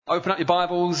Open up your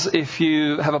Bibles, if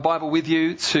you have a Bible with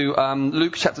you, to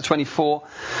Luke chapter 24.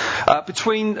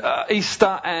 Between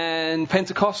Easter and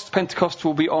Pentecost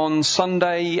will be on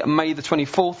Sunday, May the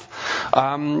 24th.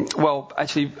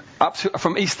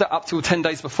 From Easter up till 10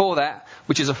 days before that,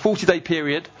 which is a 40-day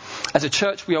period. As a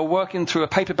church, we are working through a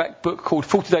paperback book called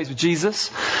 40 Days with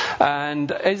Jesus.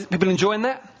 And is people enjoying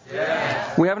that?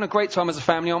 Yeah. We're having a great time as a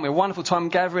family, aren't we? A wonderful time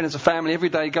gathering as a family every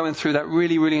day, going through that,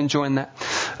 really, really enjoying that.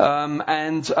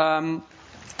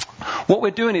 What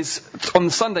we're doing is, on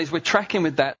the Sundays, we're tracking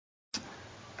with that.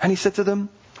 And he said to them,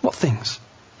 "What things?"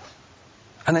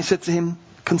 And they said to him,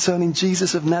 "Concerning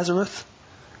Jesus of Nazareth,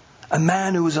 a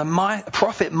man who was a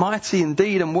prophet, mighty in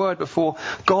deed and word before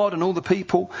God and all the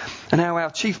people, and how our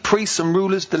chief priests and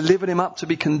rulers delivered him up to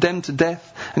be condemned to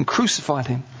death and crucified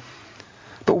him.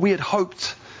 But we had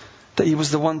hoped that he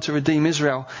was the one to redeem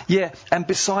Israel." Yeah, and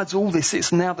besides all this,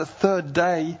 it's now the third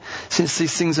day since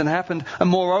these things had happened. And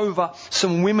moreover,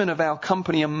 some women of our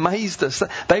company amazed us.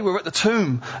 They were at the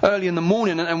tomb early in the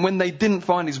morning, and when they didn't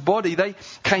find his body, they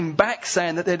came back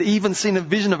saying that they'd even seen a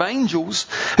vision of angels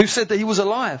who said that he was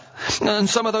alive. And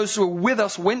some of those who were with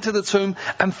us went to the tomb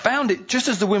and found it just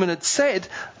as the women had said,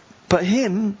 but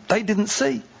him they didn't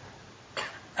see.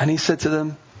 And he said to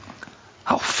them,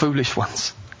 "Oh, foolish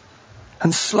ones,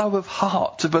 and slow of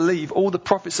heart to believe all the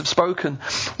prophets have spoken.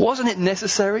 Wasn't it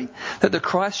necessary that the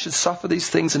Christ should suffer these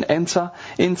things and enter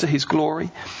into his glory?"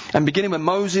 And beginning with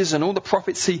Moses and all the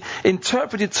prophets, he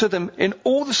interpreted to them in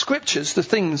all the scriptures the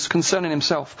things concerning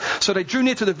himself. So they drew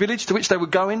near to the village to which they were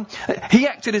going. He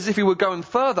acted as if he were going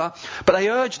further, but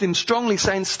they urged him strongly,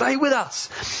 saying, "Stay with us,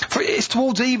 for it's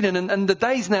towards evening and the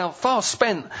day's now far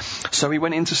spent." So he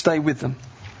went in to stay with them.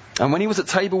 And when he was at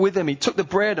table with them, he took the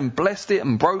bread and blessed it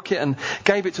and broke it and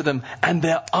gave it to them. And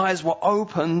their eyes were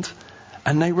opened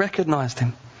and they recognized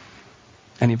him.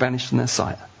 And he vanished from their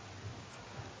sight.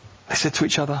 They said to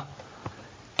each other,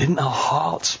 "Didn't our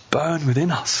hearts burn within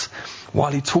us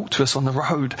while he talked to us on the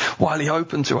road, while he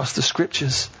opened to us the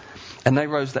scriptures?" And they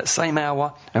rose that same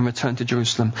hour and returned to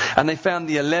Jerusalem. And they found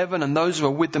the 11 and those who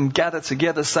were with them gathered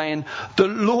together, saying, "The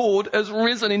Lord has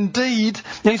risen indeed,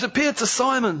 and he's appeared to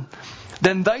Simon."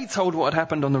 Then they told what had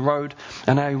happened on the road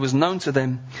and how he was known to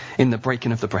them in the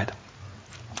breaking of the bread.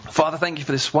 Father, thank you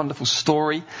for this wonderful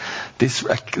story, this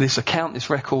account,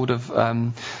 this record of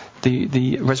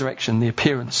the resurrection, the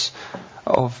appearance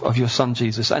of your Son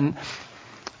Jesus. And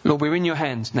Lord, we're in your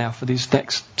hands now for this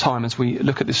next time as we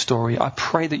look at this story. I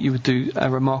pray that you would do a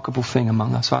remarkable thing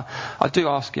among us. I do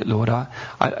ask it, Lord.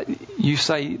 You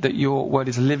say that your word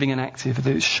is living and active,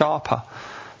 that it's sharper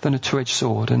than a two-edged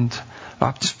sword. And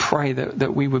I just pray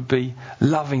that we would be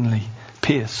lovingly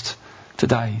pierced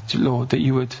today, Lord, that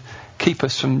you would keep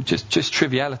us from just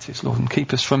trivialities, Lord, and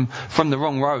keep us from the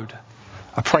wrong road.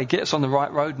 I pray, get us on the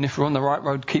right road, and if we're on the right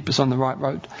road, keep us on the right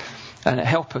road. And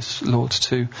help us, Lord,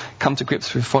 to come to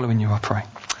grips with following you, I pray.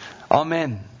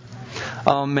 Amen.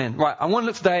 Amen. Right, I want to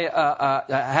look today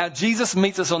at how Jesus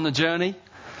meets us on the journey.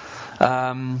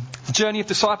 The journey of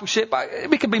discipleship, but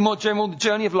it could be more general, the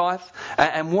journey of life,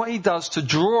 and what he does to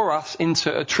draw us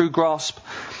into a true grasp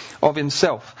of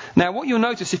himself. Now, what you'll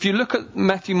notice, if you look at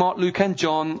Matthew, Mark, Luke and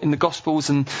John in the Gospels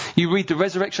and you read the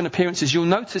resurrection appearances, you'll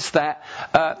notice that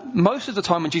most of the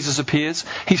time when Jesus appears,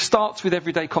 he starts with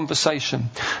everyday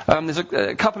conversation. There's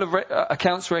a couple of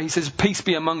accounts where he says, "Peace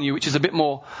be among you," which is a bit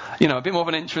more of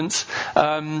an entrance.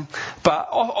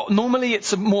 But normally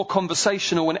it's more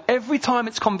conversational, and every time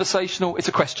it's conversational, it's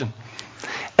a question.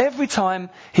 Every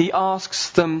time he asks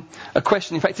them a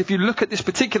question. In fact, if you look at this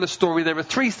particular story, there are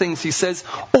 3 things he says,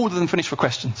 all of them finish with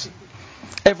questions.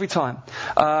 Every time.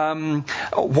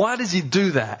 Why does he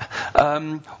do that?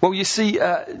 Well, you see,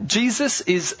 Jesus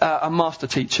is a master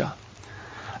teacher.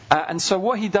 And so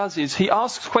what he does is he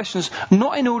asks questions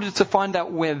not in order to find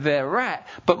out where they're at,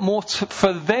 but more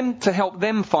for them to help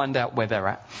them find out where they're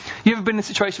at. You ever been in a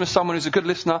situation with someone who's a good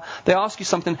listener? They ask you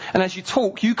something, and as you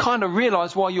talk, you kind of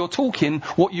realise while you're talking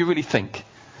what you really think.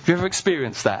 Have you ever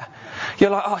experienced that? You're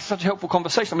like, "Oh, it's such a helpful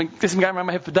conversation. I mean, this has been going around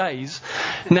my head for days."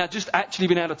 Now, just actually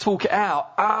being able to talk it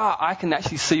out, I can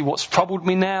actually see what's troubled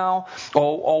me now,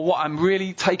 or what I'm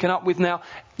really taken up with now.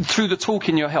 Through the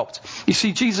talking, you're helped. You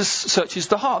see, Jesus searches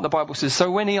the heart, the Bible says. So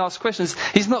when he asks questions,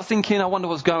 he's not thinking, "I wonder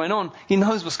what's going on." He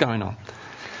knows what's going on.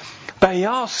 But he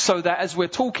asks so that as we're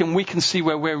talking, we can see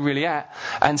where we're really at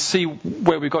and see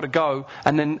where we've got to go.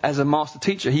 And then as a master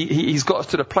teacher, he's got us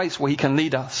to the place where he can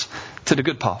lead us to the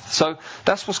good path. So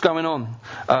that's what's going on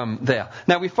there.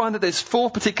 Now we find that there's 4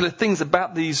 particular things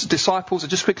about these disciples. I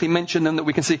just quickly mention them that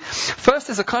we can see. First,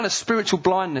 there's a kind of spiritual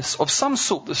blindness of some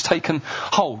sort that's taken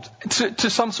hold to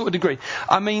some sort of degree.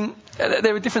 I mean,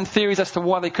 there are different theories as to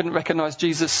why they couldn't recognize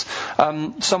Jesus.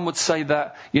 Some would say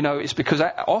that, it's because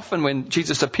often when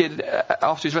Jesus appeared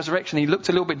after his resurrection, he looked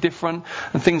a little bit different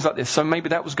and things like this. So maybe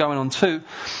that was going on too.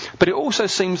 But it also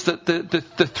seems that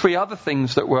the 3 other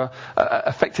things that were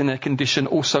affecting their condition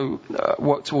also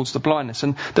worked towards the blindness.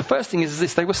 And the first thing is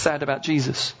this: they were sad about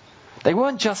Jesus. They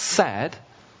weren't just sad,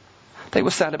 they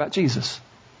were sad about Jesus.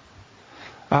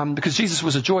 Because Jesus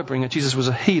was a joy bringer, Jesus was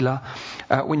a healer.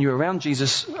 When you're around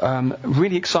Jesus,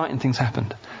 really exciting things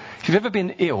happened. If you've ever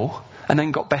been ill and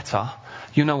then got better,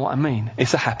 you know what I mean.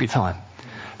 It's a happy time.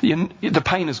 The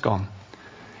pain has gone.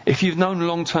 If you've known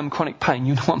long-term chronic pain,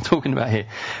 you know what I'm talking about here.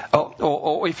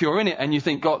 Or if you're in it and you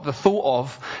think, God, the thought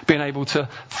of being able to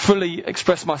fully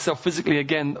express myself physically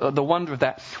again, the wonder of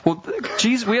that. Well,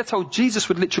 we are told Jesus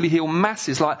would literally heal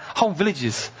masses, like whole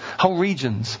villages, whole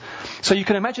regions. So you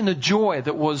can imagine the joy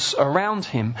that was around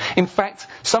him. In fact,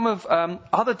 some of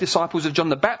other disciples of John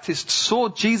the Baptist saw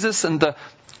Jesus and the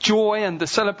joy and the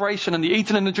celebration and the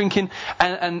eating and the drinking,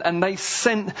 and they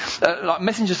sent like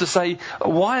messengers to say,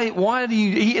 why are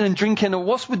you eating and drinking, or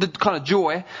what's with the kind of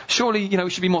joy? Surely we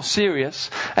should be more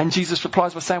serious. And Jesus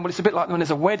replies by saying, well, it's a bit like when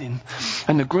there's a wedding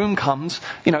and the groom comes,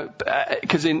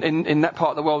 because in that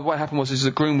part of the world what happened was the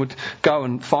groom would go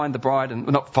and find the bride, and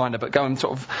not find her, but go and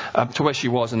sort of to where she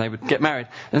was, and they would get married.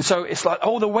 And so it's like,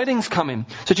 the wedding's coming,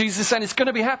 so Jesus is saying it's going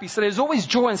to be happy. So there's always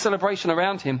joy and celebration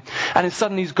around him, and then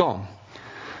suddenly he's gone.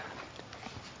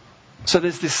 So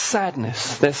there's this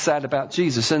sadness. They're sad about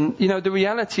Jesus. And, the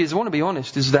reality is, I want to be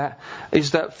honest, is that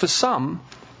for some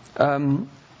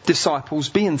disciples,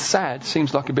 being sad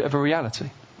seems like a bit of a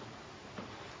reality.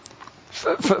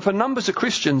 For numbers of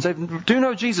Christians, they do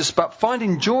know Jesus, but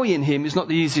finding joy in him is not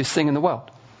the easiest thing in the world.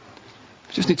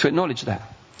 You just need to acknowledge that.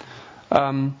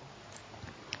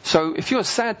 So if you're a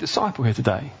sad disciple here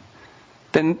today,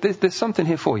 then there's something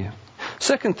here for you.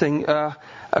 Second thing,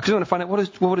 because we want to find out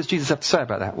what does Jesus have to say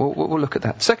about that. We'll look at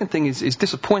that. Second thing is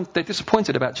they're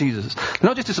disappointed about Jesus. They're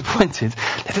not just disappointed,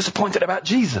 they're disappointed about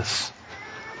Jesus.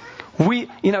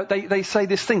 They say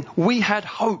this thing: we had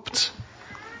hoped.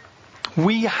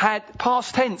 We had,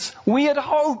 past tense, we had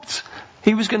hoped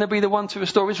he was going to be the one to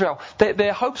restore Israel.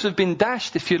 Their hopes have been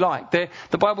dashed, if you like.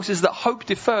 The Bible says that hope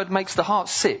deferred makes the heart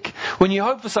sick. When you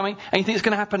hope for something and you think it's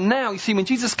going to happen now, you see, when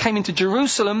Jesus came into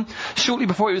Jerusalem shortly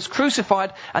before he was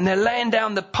crucified, and they're laying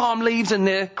down the palm leaves and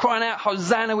they're crying out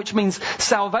Hosanna, which means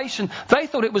salvation, they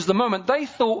thought it was the moment. They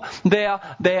thought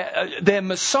their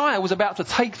Messiah was about to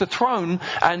take the throne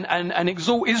and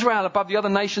exalt Israel above the other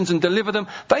nations and deliver them.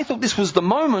 They thought this was the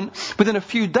moment. Within a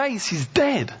few days, he's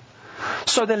dead.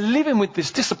 So they're living with this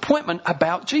disappointment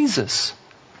about Jesus.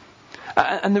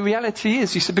 And the reality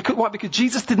is, you said, because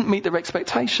Jesus didn't meet their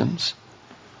expectations.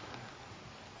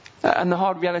 And the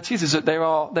hard reality is that there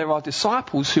are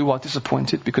disciples who are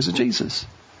disappointed because of Jesus.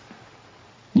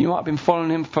 You might have been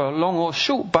following him for long or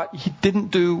short, but he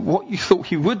didn't do what you thought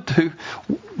he would do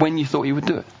when you thought he would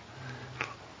do it.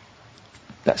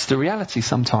 That's the reality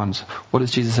sometimes. What does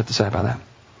Jesus have to say about that?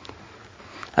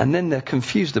 And then they're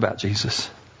confused about Jesus.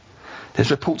 There's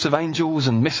reports of angels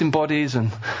and missing bodies,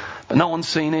 but no one's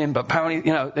seen him. But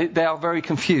apparently, they are very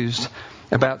confused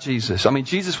about Jesus. I mean,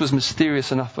 Jesus was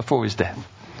mysterious enough before his death.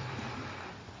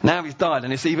 Now he's died,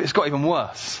 and it's got even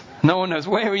worse. No one knows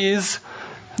where he is.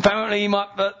 Apparently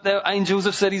but the angels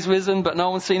have said he's risen, but no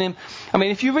one's seen him. I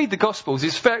mean, if you read the Gospels,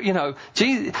 it's very,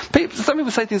 Jesus, some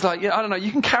people say things like, I don't know,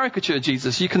 you can caricature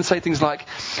Jesus. You can say things like,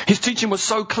 his teaching was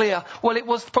so clear. Well, it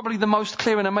was probably the most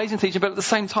clear and amazing teaching, but at the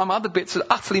same time, other bits are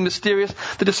utterly mysterious.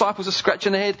 The disciples are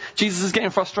scratching their head. Jesus is getting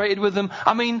frustrated with them.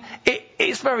 I mean,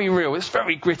 it's very real. It's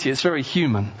very gritty. It's very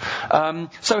human.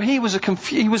 So he was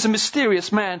a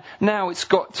mysterious man. Now it's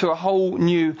got to a whole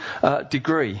new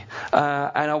degree.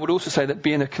 And I would also say that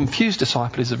being a confused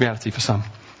disciple is a reality for some.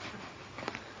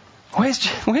 Where's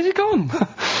he gone?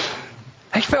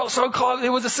 He felt so close.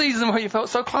 There was a season where he felt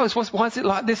so close. Why is it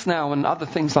like this now? And other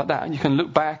things like that. And you can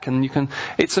look back and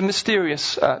it's a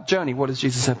mysterious journey. What does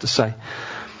Jesus have to say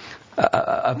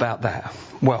about that?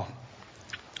 Well,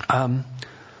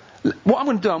 what I'm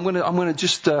going to do, I'm going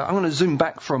to zoom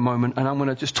back for a moment, and I'm going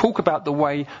to just talk about the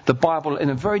way the Bible,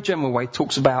 in a very general way,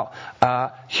 talks about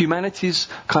humanity's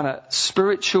kind of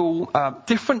spiritual,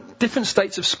 different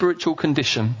states of spiritual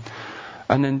condition,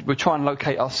 and then we'll try and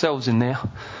locate ourselves in there.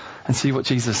 and see what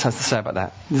Jesus has to say about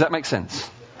that. Does that make sense?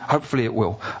 Hopefully it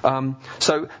will.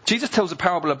 So Jesus tells a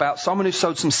parable about someone who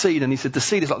sowed some seed, and he said the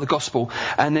seed is like the gospel,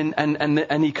 and then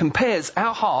and he compares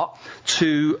our heart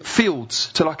to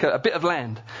fields, to like a bit of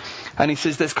land, and he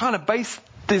says there's kind of,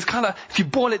 if you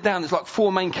boil it down, there's like 4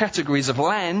 main categories of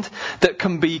land that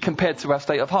can be compared to our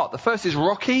state of heart. The first is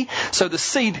rocky, so the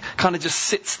seed kind of just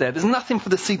sits there. There's nothing for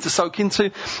the seed to soak into.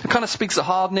 It kind of speaks of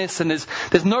hardness, and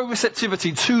there's no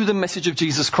receptivity to the message of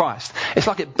Jesus Christ. It's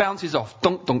like it bounces off,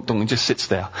 donk, donk, donk, and just sits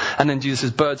there. And then Jesus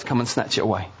says, birds come and snatch it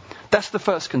away. That's the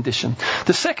first condition.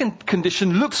 The second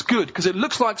condition looks good because it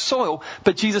looks like soil,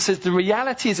 but Jesus says the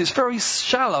reality is it's very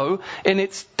shallow and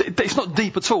it's not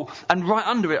deep at all. And right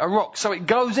under it are rocks. So it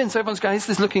goes in, so everyone's going, this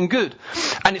is looking good.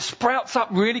 And it sprouts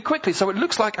up really quickly. So it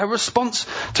looks like a response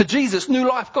to Jesus, new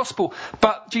life, gospel.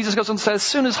 But Jesus goes on to say as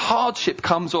soon as hardship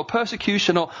comes or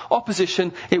persecution or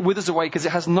opposition, it withers away because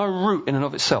it has no root in and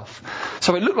of itself.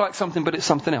 So it looked like something, but it's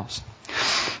something else.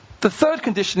 The third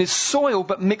condition is soil,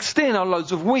 but mixed in are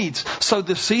loads of weeds. So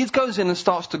the seed goes in and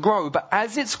starts to grow, but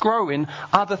as it's growing,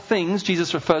 other things,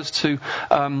 Jesus refers to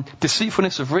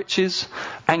deceitfulness of riches,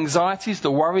 anxieties,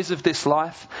 the worries of this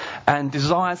life, and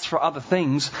desires for other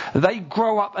things, they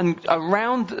grow up, and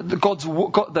around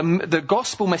the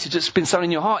gospel message that's been sown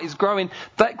in your heart is growing,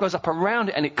 that grows up around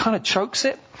it and it kind of chokes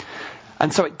it.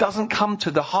 And so it doesn't come to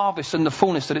the harvest and the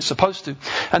fullness that it's supposed to.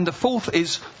 And the fourth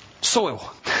is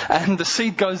soil, and the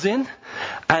seed goes in,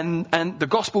 and the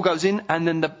gospel goes in, and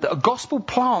then the gospel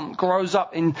plant grows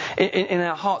up in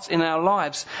our hearts, in our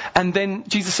lives, and then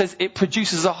Jesus says it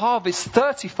produces a harvest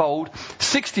 30-fold,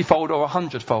 60-fold, or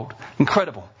 100-fold.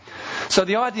 Incredible. So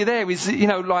the idea there is,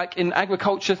 like in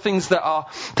agriculture, things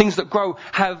that grow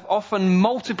have often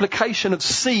multiplication of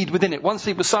seed within it. One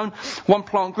seed was sown, one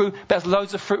plant grew, there's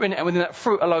loads of fruit in it, and within that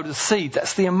fruit a load of seeds.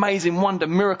 That's the amazing wonder,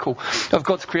 miracle of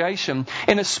God's creation.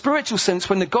 In a spiritual sense,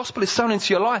 when the gospel is sown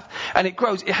into your life and it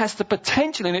grows, it has the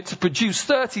potential in it to produce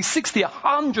 30, 60,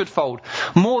 100-fold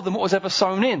more than what was ever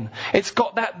sown in. It's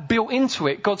got that built into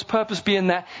it. God's purpose being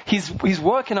that His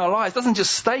work in our lives doesn't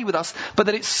just stay with us, but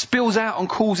that it spills out and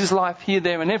causes life here,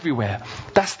 there, and everywhere.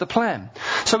 That's the plan.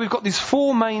 So we've got these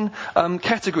 4 main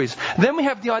categories. Then we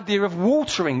have the idea of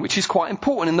watering, which is quite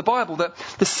important in the Bible, that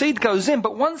the seed goes in,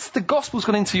 but once the gospel's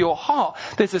gone into your heart,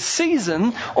 there's a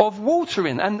season of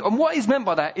watering. And what is meant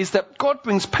by that is that God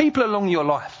brings people along your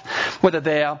life, whether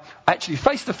they're actually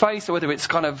face to face, or whether it's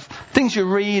kind of things you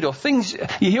read or things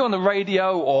you hear on the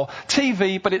radio or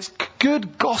TV, but it's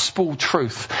good gospel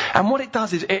truth. And what it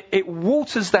does is it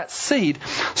waters that seed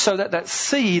so that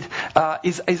seed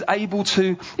is able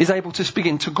to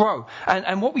begin to grow.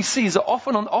 And what we see is that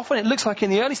often it looks like in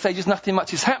the early stages nothing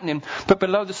much is happening, but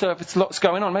below the surface lots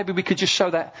going on. Maybe we could just show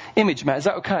that image, Matt. Is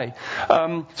that okay?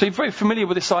 So you're very familiar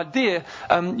with this idea.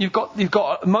 You've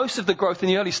got most of the growth in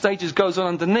the early stages goes on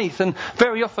underneath, and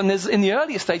very often in the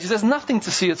earlier stages there's nothing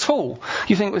to see at all.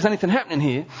 You think there's anything happening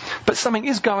here, but something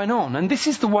is going on. And this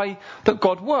is the way that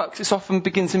God works. It often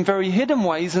begins in very hidden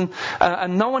ways, and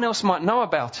no one else might know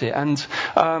about it. And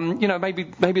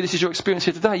maybe this is your experience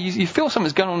here today. You feel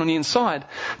something's going on the inside,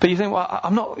 but you think, well,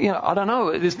 I'm not, I don't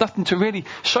know. There's nothing to really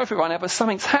show for it right now, but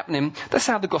something's happening. That's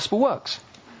how the gospel works.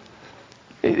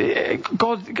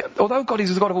 Although God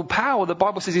is the God of all power, the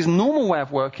Bible says His normal way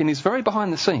of working is very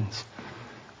behind the scenes.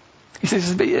 He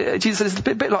says, Jesus says, it's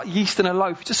a bit like yeast in a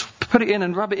loaf. You just put it in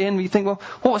and rub it in, and you think,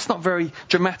 well, it's not very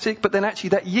dramatic, but then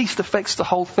actually that yeast affects the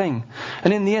whole thing.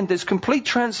 And in the end, there's complete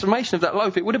transformation of that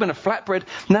loaf. It would have been a flatbread.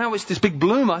 Now it's this big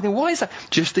bloomer. I think, why is that?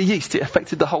 Just the yeast. It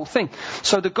affected the whole thing.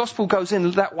 So the gospel goes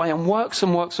in that way and works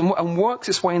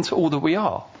its way into all that we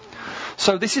are.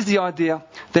 So this is the idea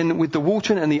then with the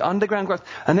watering and the underground growth.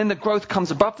 And then the growth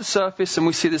comes above the surface, and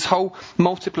we see this whole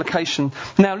multiplication.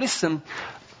 Now listen,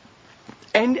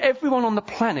 and everyone on the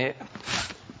planet,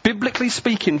 biblically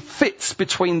speaking, fits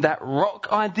between that rock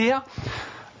idea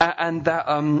and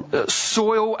that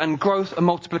soil and growth and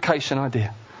multiplication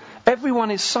idea.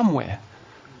 Everyone is somewhere.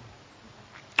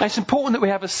 And it's important that we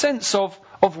have a sense of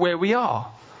where we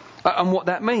are and what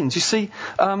that means. You see,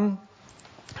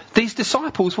 these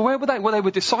disciples, where were they? Well, they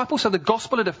were disciples, so the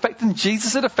gospel had affected them,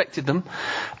 Jesus had affected them,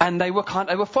 and they were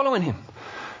following Him.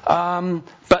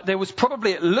 But there was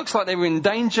it looks like they were in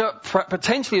danger,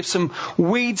 potentially, of some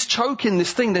weeds choking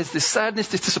this thing. There's this sadness,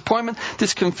 this disappointment,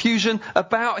 this confusion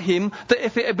about Him, that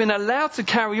if it had been allowed to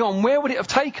carry on, where would it have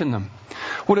taken them?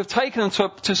 Would have taken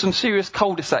them to some serious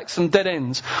cul-de-sacs, some dead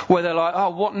ends, where they're like,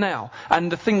 oh, what now?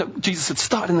 And the thing that Jesus had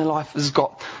started in their life has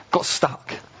got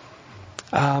stuck.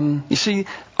 You see,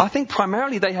 I think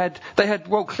primarily they had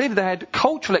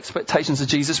cultural expectations of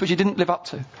Jesus, which He didn't live up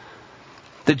to.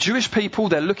 The Jewish people,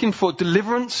 they're looking for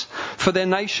deliverance for their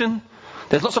nation.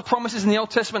 There's lots of promises in the Old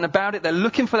Testament about it. They're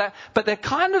looking for that. But they're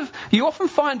you often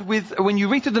find when you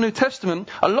read through the New Testament,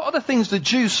 a lot of the things the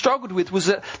Jews struggled with was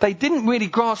that they didn't really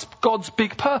grasp God's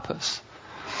big purpose.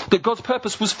 That God's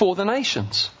purpose was for the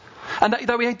nations. And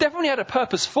though he definitely had a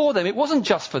purpose for them, it wasn't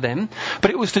just for them,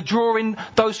 but it was to draw in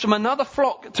those from another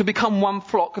flock to become one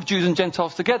flock of Jews and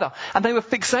Gentiles together. And they were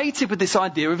fixated with this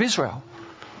idea of Israel.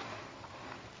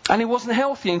 And it wasn't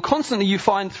healthy. And constantly you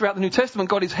find throughout the New Testament,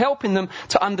 God is helping them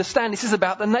to understand this is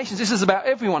about the nations, this is about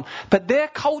everyone. But their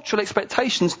cultural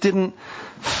expectations didn't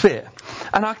fit.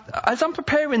 And as I'm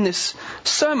preparing this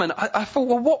sermon, I thought,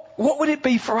 well, what would it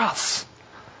be for us?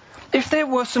 If there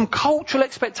were some cultural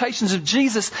expectations of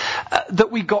Jesus that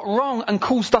we got wrong and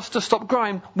caused us to stop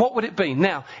growing, what would it be?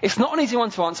 Now, it's not an easy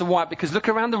one to answer. Why? Because look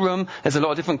around the room, there's a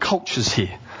lot of different cultures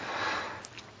here.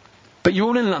 But you're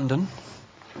all in London.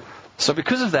 So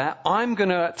because of that, I'm going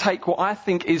to take what I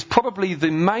think is probably the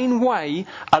main way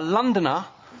a Londoner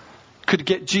could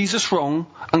get Jesus wrong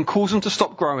and cause them to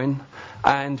stop growing.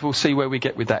 And we'll see where we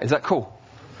get with that. Is that cool?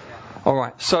 All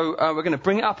right, so we're going to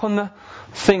bring it up on the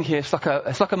thing here. It's like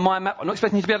a mind map. I'm not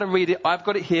expecting you to be able to read it. I've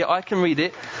got it here. I can read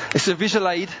it. It's a visual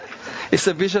aid. It's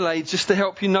a visual aid just to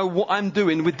help you know what I'm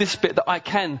doing with this bit that I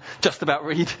can just about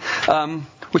read,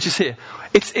 which is here.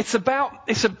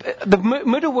 The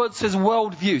middle word says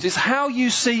worldviews. It's how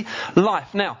you see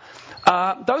life. Now,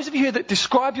 those of you here that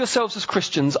describe yourselves as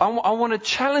Christians, I want to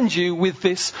challenge you with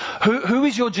this. Who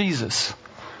is your Jesus?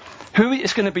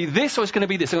 It's going to be this or it's going to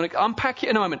be this. I'm going to unpack it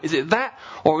in a moment. Is it that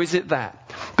or is it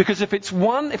that? Because if it's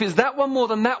that one more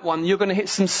than that one, you're going to hit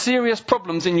some serious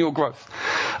problems in your growth.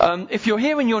 If you're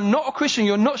here and you're not a Christian,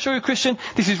 you're not sure you're a Christian,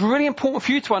 this is really important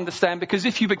for you to understand, because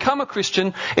if you become a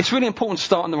Christian, it's really important to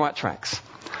start on the right tracks.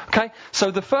 Okay?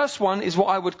 So the first one is what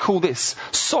I would call this,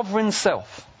 sovereign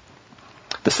self.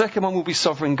 The second one will be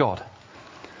sovereign God.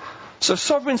 So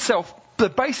sovereign self, the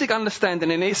basic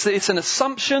understanding, and it's an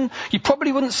assumption, you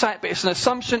probably wouldn't say it, but it's an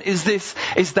assumption, is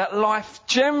that life,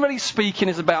 generally speaking,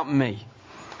 is about me.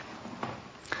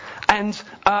 And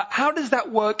how does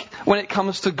that work when it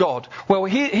comes to God? Well,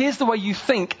 here's the way you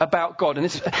think about God. And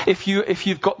if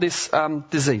you've got this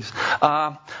disease.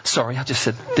 Sorry, I just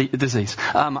said disease.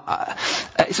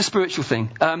 It's a spiritual thing.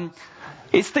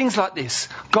 It's things like this.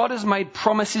 God has made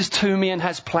promises to me and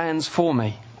has plans for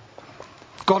me.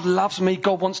 God loves me.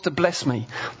 God wants to bless me.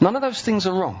 None of those things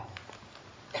are wrong.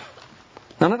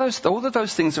 All of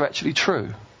those things are actually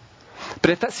true.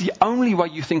 But if that's the only way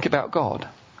you think about God,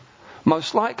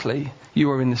 most likely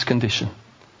you are in this condition.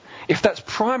 If that's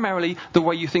primarily the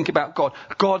way you think about God,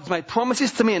 God's made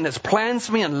promises to me and has plans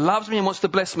for me and loves me and wants to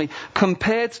bless me,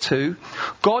 compared to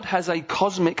God has a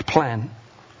cosmic plan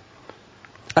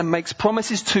and makes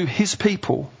promises to his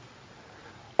people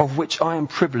of which I am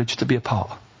privileged to be a part.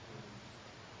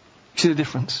 You see the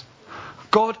difference?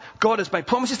 God has made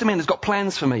promises to me and has got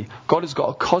plans for me. God has got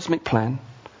a cosmic plan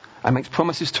and makes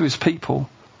promises to his people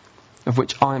of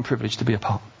which I am privileged to be a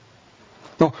part.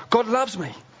 No, God loves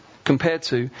me, compared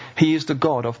to he is the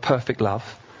God of perfect love,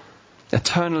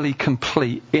 eternally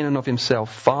complete in and of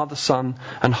himself, Father, Son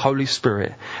and Holy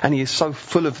Spirit. And he is so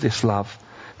full of this love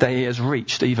that he has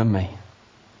reached even me.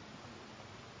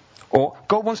 Or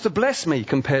God wants to bless me,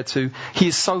 compared to he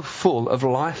is so full of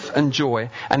life and joy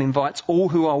and invites all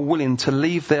who are willing to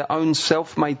leave their own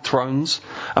self-made thrones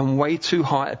and way too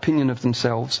high opinion of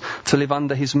themselves to live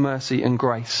under his mercy and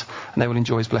grace, and they will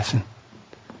enjoy his blessing.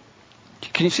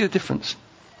 Can you see the difference?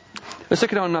 Let's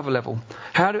take it on another level.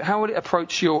 How would it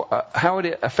affect your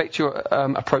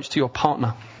approach to your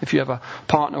partner? If you have a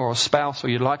partner or a spouse, or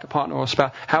you like a partner or a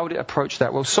spouse, how would it approach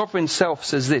that? Well, sovereign self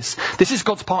says this is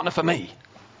God's partner for me.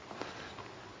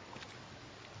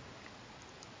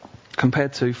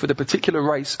 Compared to, for the particular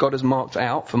race God has marked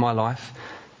out for my life,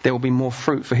 there will be more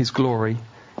fruit for his glory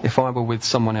if I were with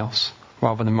someone else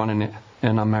rather than running it in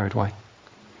an unmarried way.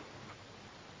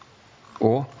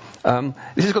 Or,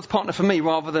 this is God's partner for me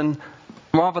rather than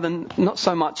not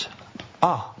so much,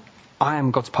 I am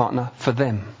God's partner for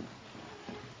them.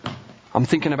 I'm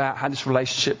thinking about how this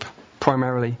relationship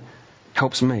primarily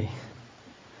helps me.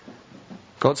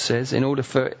 God says, in order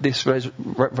for this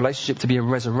relationship to be a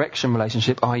resurrection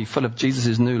relationship, i.e. full of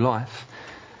Jesus' new life,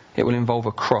 it will involve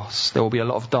a cross. There will be a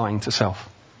lot of dying to self.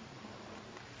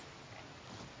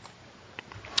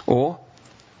 Or,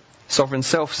 sovereign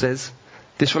self says,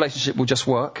 this relationship will just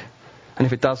work, and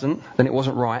if it doesn't, then it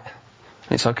wasn't right,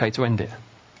 and it's okay to end it.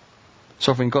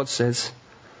 Sovereign God says,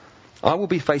 I will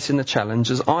be facing the challenge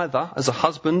as either as a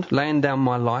husband laying down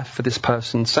my life for this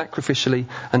person sacrificially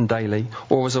and daily,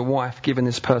 or as a wife giving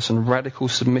this person radical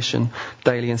submission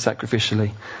daily and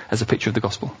sacrificially as a picture of the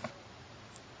gospel.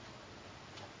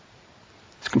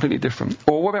 It's completely different.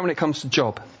 Or what about when it comes to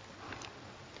job?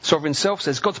 Sovereign self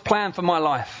says, God's plan for my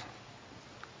life.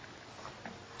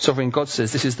 Sovereign God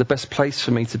says, this is the best place for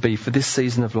me to be for this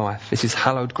season of life. This is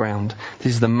hallowed ground.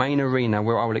 This is the main arena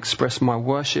where I will express my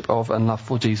worship of and love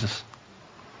for Jesus.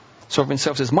 Sovereign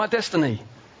self says, my destiny.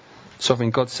 Sovereign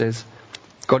God says,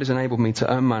 God has enabled me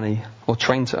to earn money or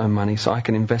train to earn money so I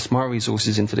can invest my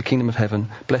resources into the kingdom of heaven,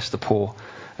 bless the poor,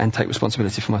 and take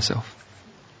responsibility for myself.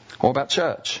 What about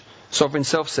church? Sovereign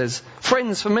self says,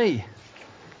 friends for me.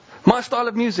 My style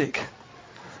of music.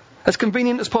 As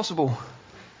convenient as possible.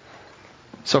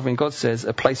 Sovereign God says,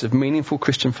 a place of meaningful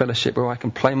Christian fellowship where I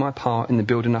can play my part in the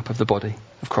building up of the body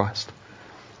of Christ.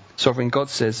 Sovereign God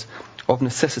says, of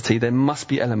necessity, there must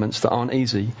be elements that aren't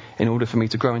easy in order for me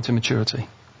to grow into maturity.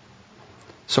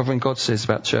 Sovereign God says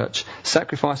about church,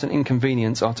 sacrifice and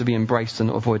inconvenience are to be embraced and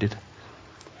not avoided.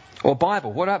 Or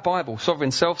Bible. What about Bible?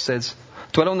 Sovereign self says,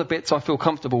 dwell on the bits I feel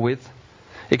comfortable with,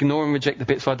 ignore and reject the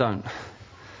bits I don't.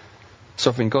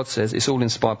 Sovereign God says, it's all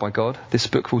inspired by God. This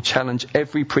book will challenge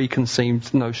every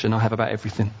preconceived notion I have about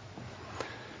everything.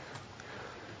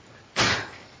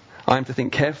 I am to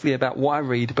think carefully about what I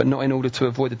read, but not in order to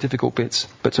avoid the difficult bits,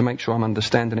 but to make sure I'm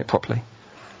understanding it properly.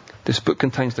 This book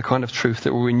contains the kind of truth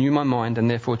that will renew my mind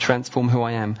and therefore transform who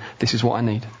I am. This is what I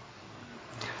need.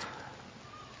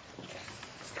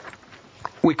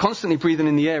 We're constantly breathing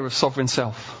in the air of sovereign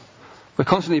self. We're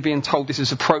constantly being told this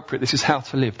is appropriate, this is how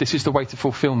to live, this is the way to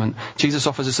fulfillment. Jesus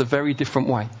offers us a very different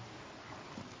way.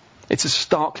 It's a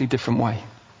starkly different way.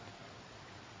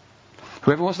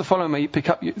 Whoever wants to follow me, pick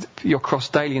up your cross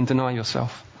daily and deny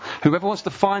yourself. Whoever wants to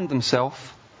find themselves,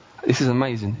 this is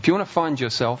amazing. If you want to find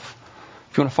yourself,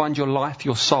 if you want to find your life,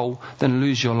 your soul, then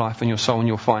lose your life and your soul and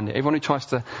you'll find it. Everyone who tries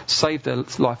to save their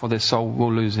life or their soul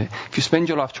will lose it. If you spend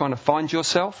your life trying to find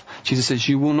yourself, Jesus says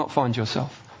you will not find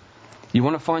yourself. You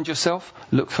want to find yourself?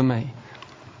 Look for me.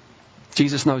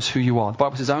 Jesus knows who you are. The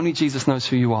Bible says only Jesus knows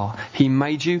who you are. He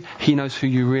made you. He knows who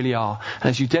you really are. And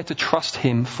as you dare to trust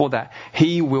him for that,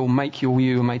 he will make you who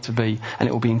you were made to be. And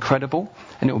it will be incredible.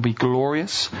 And it will be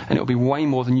glorious. And it will be way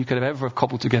more than you could have ever have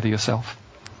cobbled together yourself.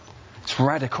 It's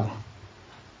radical.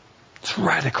 It's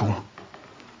radical.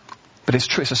 But it's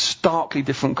true. It's a starkly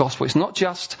different gospel. It's not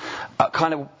just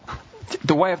kind of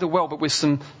the way of the world, but with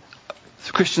some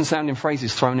Christian sounding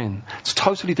phrases thrown in. It's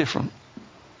totally different.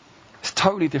 It's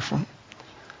totally different.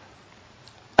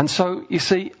 And so, you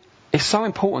see, it's so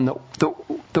important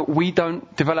that we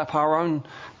don't develop our own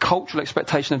cultural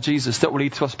expectation of Jesus that will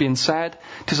lead to us being sad,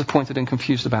 disappointed and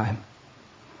confused about him.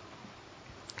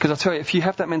 Because I tell you, if you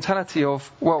have that mentality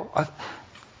of,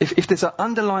 if there's an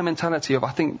underlying mentality of, I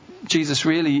think Jesus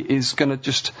really is going to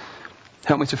just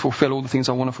help me to fulfill all the things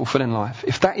I want to fulfill in life.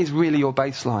 If that is really your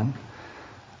baseline,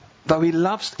 though he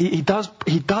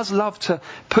does love to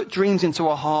put dreams into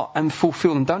our heart and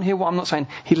fulfill them. Don't hear what I'm not saying.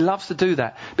 He loves to do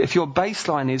that. But if your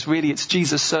baseline is really it's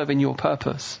Jesus serving your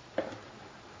purpose,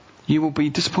 you will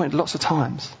be disappointed lots of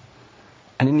times.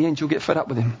 And in the end you'll get fed up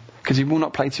with him because he will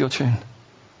not play to your tune.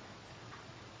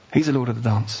 He's the Lord of the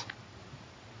dance.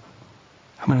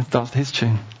 I'm going to dance to his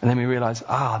tune. And then we realise,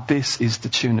 this is the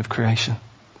tune of creation.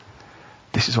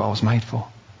 This is what I was made for.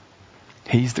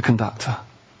 He's the conductor.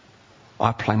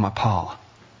 I play my part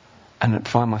and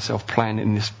find myself playing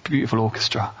in this beautiful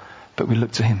orchestra, but we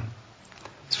look to him.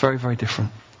 It's very, very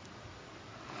different.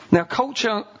 Now,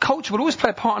 culture will always play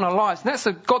a part in our lives, and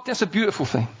that's a beautiful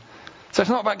thing. So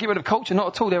it's not about getting rid of culture,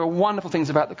 not at all. There are wonderful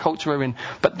things about the culture we're in,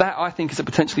 but that I think is a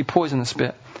potentially poisonous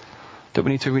bit that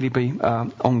we need to really be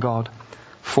on guard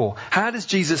for. How does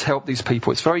Jesus help these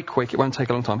people? It's very quick. It won't take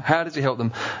a long time. How does he help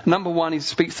them? Number one, he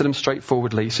speaks to them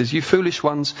straightforwardly. He says, you foolish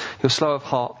ones, you're slow of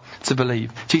heart to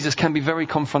believe. Jesus can be very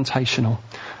confrontational,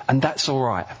 and that's all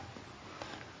right.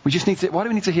 We just need to. Why do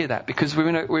we need to hear that? Because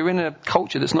we're in a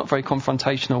culture that's not very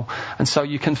confrontational, and so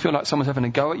you can feel like someone's having a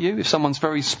go at you. If someone's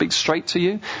speaks straight to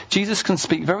you, Jesus can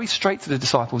speak very straight to the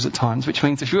disciples at times, which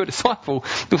means if you're a disciple,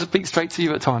 he'll speak straight to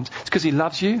you at times. It's because he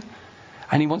loves you.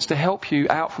 And he wants to help you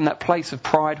out from that place of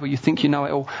pride where you think you know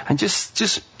it all, and just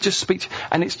speak.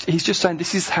 And he's just saying,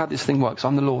 this is how this thing works.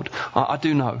 I'm the Lord. I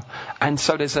do know. And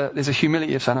so there's a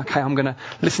humility of saying, okay, I'm going to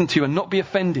listen to you and not be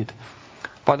offended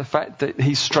by the fact that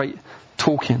he's straight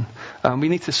talking. We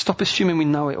need to stop assuming we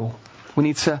know it all. We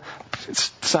need to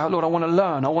say, Lord, I want to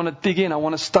learn. I want to dig in. I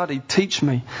want to study. Teach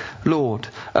me, Lord.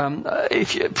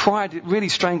 Pride really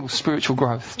strangles spiritual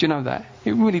growth. Do you know that?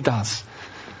 It really does.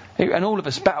 And all of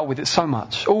us battle with it so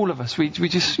much. All of us. We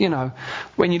just,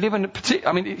 when you live in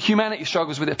humanity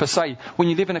struggles with it per se. When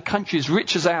you live in a country as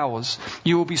rich as ours,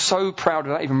 you will be so proud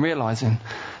without even realising.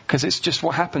 Because it's just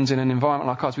what happens in an environment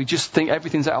like ours. We just think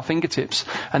everything's at our fingertips.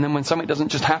 And then when something doesn't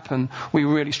just happen, we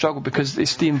really struggle because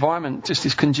it's the environment just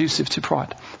is conducive to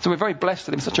pride. So we're very blessed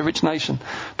to live in such a rich nation.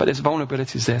 But there's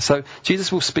vulnerabilities there. So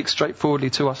Jesus will speak straightforwardly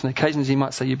to us. And occasionally he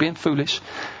might say, you're being foolish.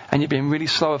 And you're being really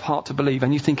slow of heart to believe.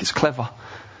 And you think it's clever.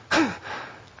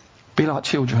 Be like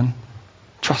children.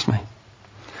 Trust me.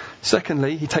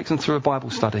 Secondly, he takes them through a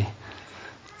Bible study.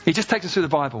 He just takes us through the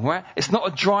Bible, right? It's not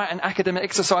a dry and academic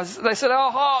exercise. They said,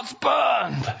 our hearts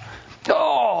burned.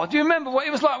 Oh, do you remember what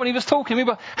it was like when he was talking? We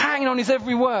were hanging on his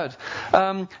every word.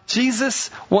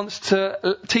 Jesus wants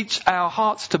to teach our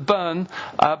hearts to burn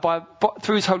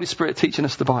through his Holy Spirit teaching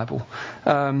us the Bible.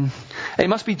 It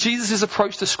must be Jesus'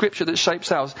 approach to Scripture that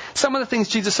shapes ours. Some of the things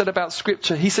Jesus said about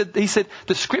Scripture, he said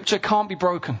the Scripture can't be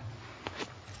broken.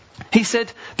 He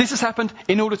said, this has happened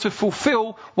in order to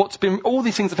fulfill all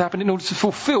these things have happened in order to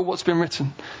fulfill what's been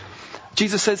written.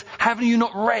 Jesus says, haven't you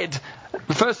not read?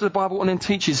 Refers to the Bible and then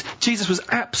teaches. Jesus was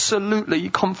absolutely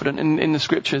confident in the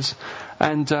Scriptures.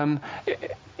 And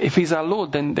if he's our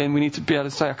Lord, then we need to be able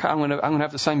to say, okay, I'm going to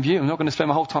have the same view. I'm not going to spend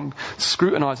my whole time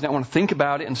scrutinising it. I want to think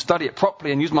about it and study it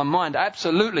properly and use my mind.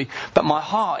 Absolutely. But my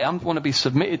heart, I want to be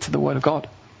submitted to the Word of God.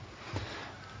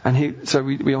 And so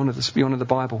we honour this. We honour the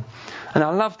Bible. And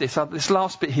I love this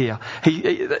last bit here.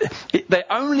 They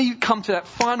only come to that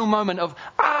final moment of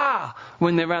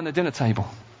when they're around the dinner table.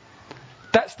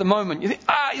 That's the moment. You think,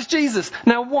 it's Jesus.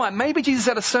 Now why? Maybe Jesus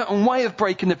had a certain way of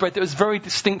breaking the bread that was very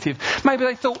distinctive. Maybe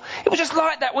they thought, it was just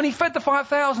like that when he fed the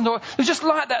 5,000, or it was just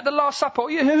like that at the Last Supper,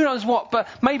 or who knows what. But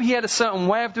maybe he had a certain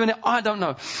way of doing it. I don't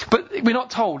know. But we're not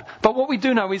told. But what we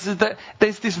do know is that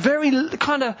there's this very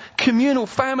kind of communal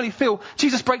family feel.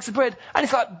 Jesus breaks the bread and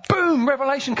it's like, boom,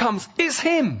 revelation comes. It's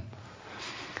him.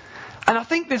 And I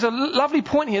think there's a lovely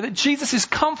point here that Jesus is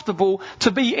comfortable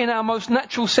to be in our most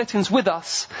natural settings with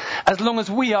us as long as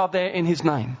we are there in his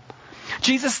name.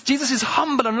 Jesus is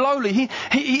humble and lowly.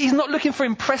 He's not looking for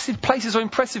impressive places or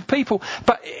impressive people.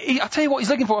 But I tell you what he's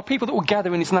looking for are people that will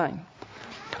gather in his name.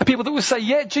 Are people that will say,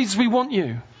 yeah, Jesus, we want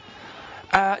you.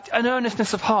 An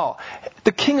earnestness of heart.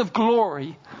 The King of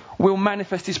Glory will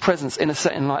manifest his presence in a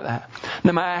setting like that.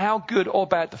 No matter how good or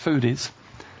bad the food is.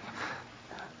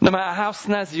 No matter how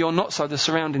snazzy or not so the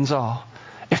surroundings are,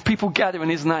 if people gather in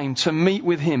his name to meet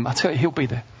with him, I tell you, he'll be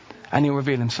there. And he'll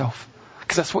reveal himself.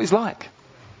 Because that's what he's like.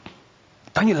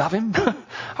 Don't you love him?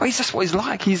 He's just what he's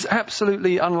like. He's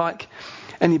absolutely unlike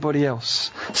anybody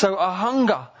else. So a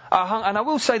hunger, and I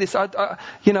will say this,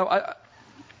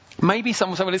 maybe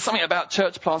someone will say, well, there's something about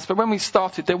church plants, but when we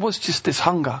started, there was just this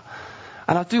hunger.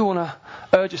 And I do want to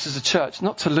urge us as a church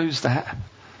not to lose that.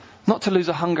 Not to lose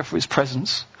a hunger for his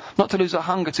presence. Not to lose a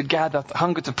hunger to gather, a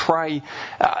hunger to pray.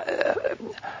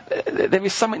 There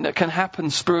is something that can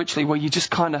happen spiritually where you just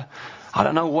kind of, I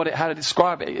don't know how to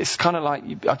describe it. It's kind of like,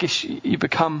 I guess you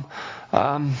become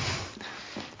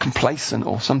complacent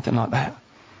or something like that.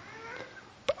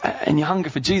 And your hunger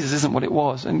for Jesus isn't what it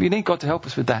was. And we need God to help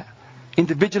us with that.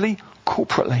 Individually,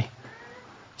 corporately.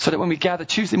 So that when we gather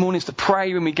Tuesday mornings to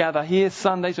pray, when we gather here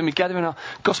Sundays, when we gather in our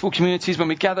gospel communities, when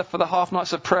we gather for the half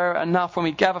nights of prayer at Enough, when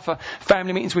we gather for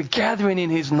family meetings, we're gathering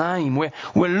in his name. We're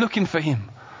looking for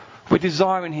him. We're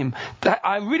desiring him.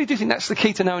 I really do think that's the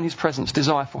key to knowing his presence,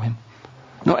 desire for him.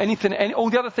 Not anything,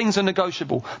 all the other things are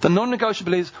negotiable. The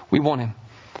non-negotiable is we want him.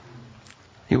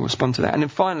 He will respond to that. And then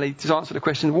finally, to answer the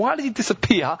question, why did he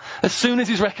disappear as soon as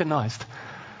he's recognised?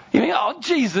 You mean,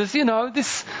 Jesus,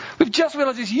 we've just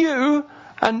realised it's you.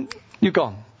 And you're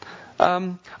gone.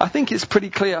 I think it's pretty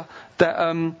clear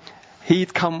that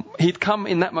he'd come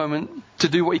in that moment to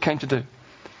do what he came to do.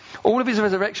 All of his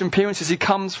resurrection appearances, he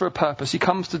comes for a purpose. He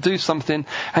comes to do something,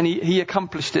 and he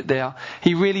accomplished it there.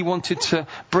 He really wanted to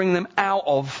bring them out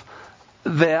of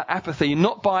their apathy,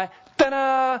 not by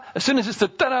ta-da! As soon as it's the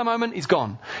ta-da moment, he's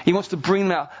gone. He wants to bring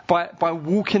them out by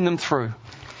walking them through.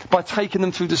 By taking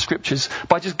them through the scriptures,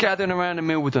 by just gathering around a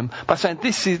meal with them, by saying,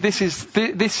 this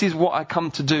is what I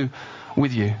come to do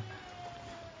with you.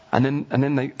 And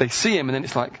then they see him, and then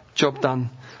it's like, job done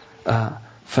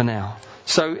for now.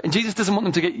 So, and Jesus doesn't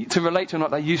want them to relate to him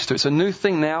like they used to. It's a new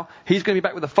thing now. He's going to be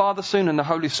back with the Father soon, and the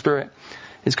Holy Spirit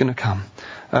is going to come.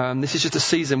 This is just a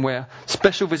season where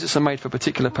special visits are made for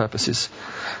particular purposes.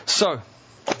 So,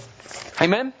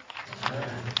 amen?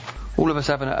 All of us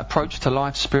have an approach to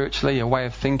life spiritually, a way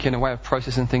of thinking, a way of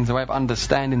processing things, a way of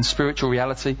understanding spiritual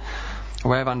reality, a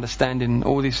way of understanding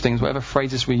all these things, whatever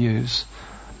phrases we use.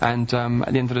 And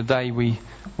at the end of the day, we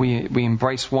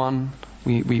embrace one,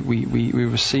 we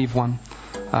receive one,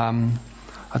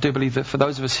 I do believe that for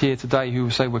those of us here today who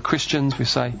say we're Christians, we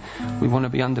say we want to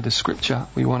be under the Scripture,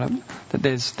 that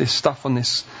there's this stuff on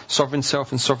this sovereign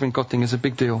self and sovereign God thing is a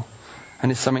big deal,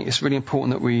 and it's something. It's really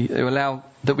important that we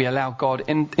allow God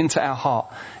into our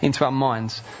heart, into our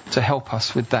minds, to help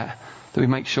us with that. That we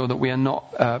make sure that we are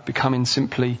not becoming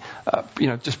simply,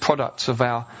 just products of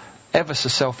our ever so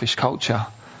selfish culture.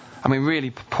 I mean,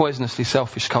 really poisonously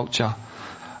selfish culture.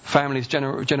 Families,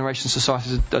 generations,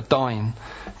 societies are dying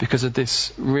because of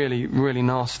this really, really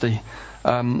nasty,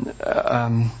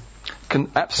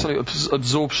 absolute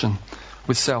absorption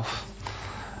with self.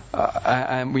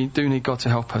 And we do need God to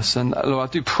help us. And Lord,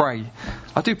 I do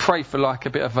pray for like a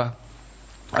bit of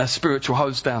a spiritual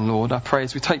hose down, Lord. I pray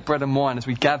as we take bread and wine, as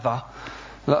we gather,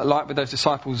 like with those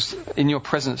disciples in your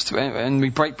presence, and we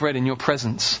break bread in your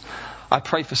presence. I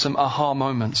pray for some aha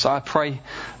moments. I pray,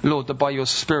 Lord, that by your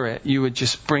Spirit you would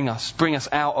just bring us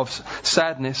out of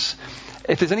sadness.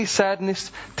 If there's any sadness,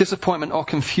 disappointment or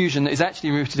confusion that is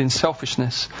actually rooted in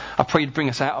selfishness, I pray you'd bring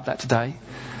us out of that today.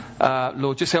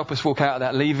 Lord, just help us walk out of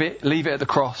that. Leave it at the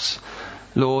cross,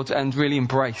 Lord, and really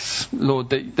embrace, Lord,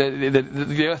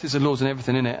 the earth is the Lord's and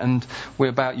everything in it, and we're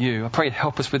about you. I pray you'd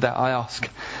help us with that, I ask.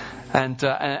 And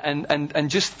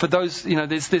just for those,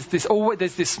 there's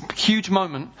this huge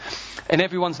moment in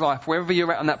everyone's life, wherever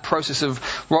you're at on that process of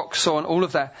rock, soil, and all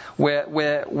of that,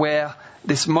 where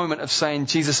this moment of saying,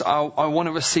 Jesus, I want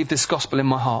to receive this gospel in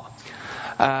my heart.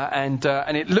 And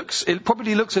it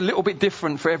probably looks a little bit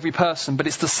different for every person, but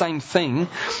it's the same thing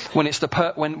when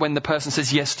when the person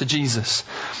says yes to Jesus,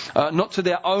 not to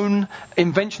their own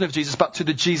invention of Jesus, but to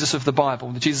the Jesus of the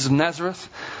Bible, the Jesus of Nazareth,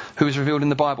 who is revealed in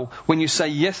the Bible. When you say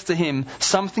yes to him,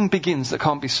 something begins that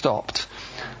can't be stopped.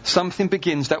 Something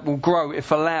begins that will grow, if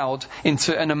allowed,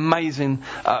 into an amazing,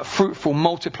 fruitful,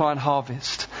 multiplying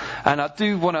harvest. And I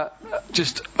do want to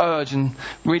just urge and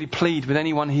really plead with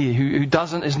anyone here who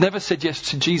has never said yes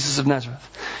to Jesus of Nazareth.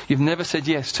 You've never said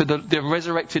yes to the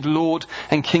resurrected Lord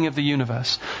and King of the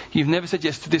universe. You've never said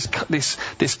yes to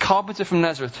this carpenter from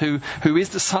Nazareth who is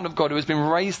the Son of God, who has been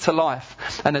raised to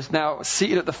life and is now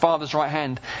seated at the Father's right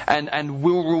hand and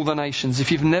will rule the nations.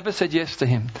 If you've never said yes to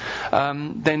him,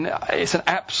 then it's an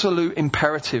absolute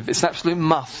imperative. It's an absolute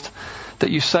must that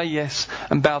you say yes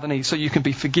and bow the knee, so you can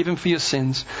be forgiven for your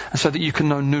sins and so that you can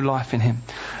know new life in him.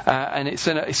 And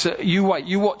you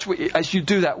watch as you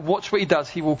do that. Watch what he does.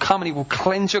 He will come and he will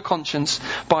cleanse your conscience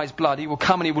by his blood. He will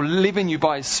come and he will live in you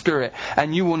by his Spirit,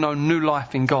 and you will know new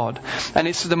life in God. And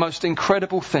it's the most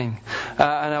incredible thing.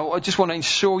 And I just want to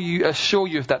assure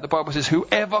you of that. The Bible says,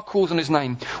 "Whoever calls on his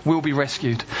name will be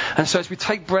rescued." And so as we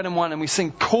take bread and wine and we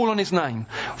sing, "Call on his name"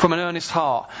 from an earnest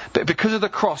heart, but because of the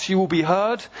cross, you will be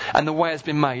heard and the way has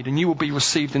been made, and you will be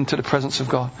received into the presence of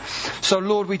God. So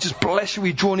Lord, we just bless you.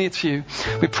 We draw near to you.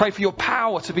 We pray for your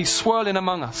power to be swirling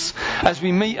among us as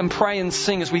we meet and pray and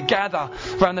sing, as we gather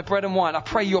around the bread and wine. I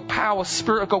pray your power,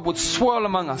 Spirit of God, would swirl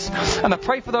among us. And I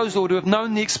pray for those, Lord, who have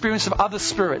known the experience of other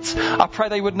spirits. I pray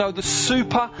they would know the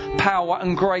super power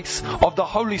and grace of the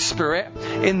Holy Spirit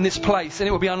in this place, and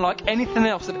it will be unlike anything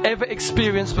else they've ever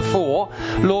experienced before,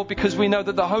 Lord, because we know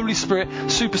that the Holy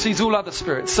Spirit supersedes all other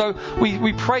spirits. So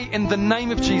we pray in the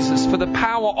name of Jesus for the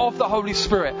power of the Holy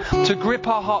Spirit to grip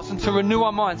our hearts and to renew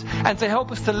our minds and to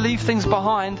help us to leave things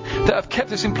behind that have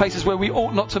kept us in places where we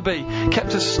ought not to be,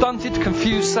 kept us stunted,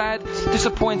 confused, sad,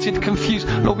 disappointed, confused.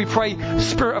 Lord, we pray,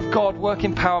 Spirit of God, work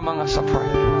in power among us, I pray.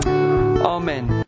 Amen.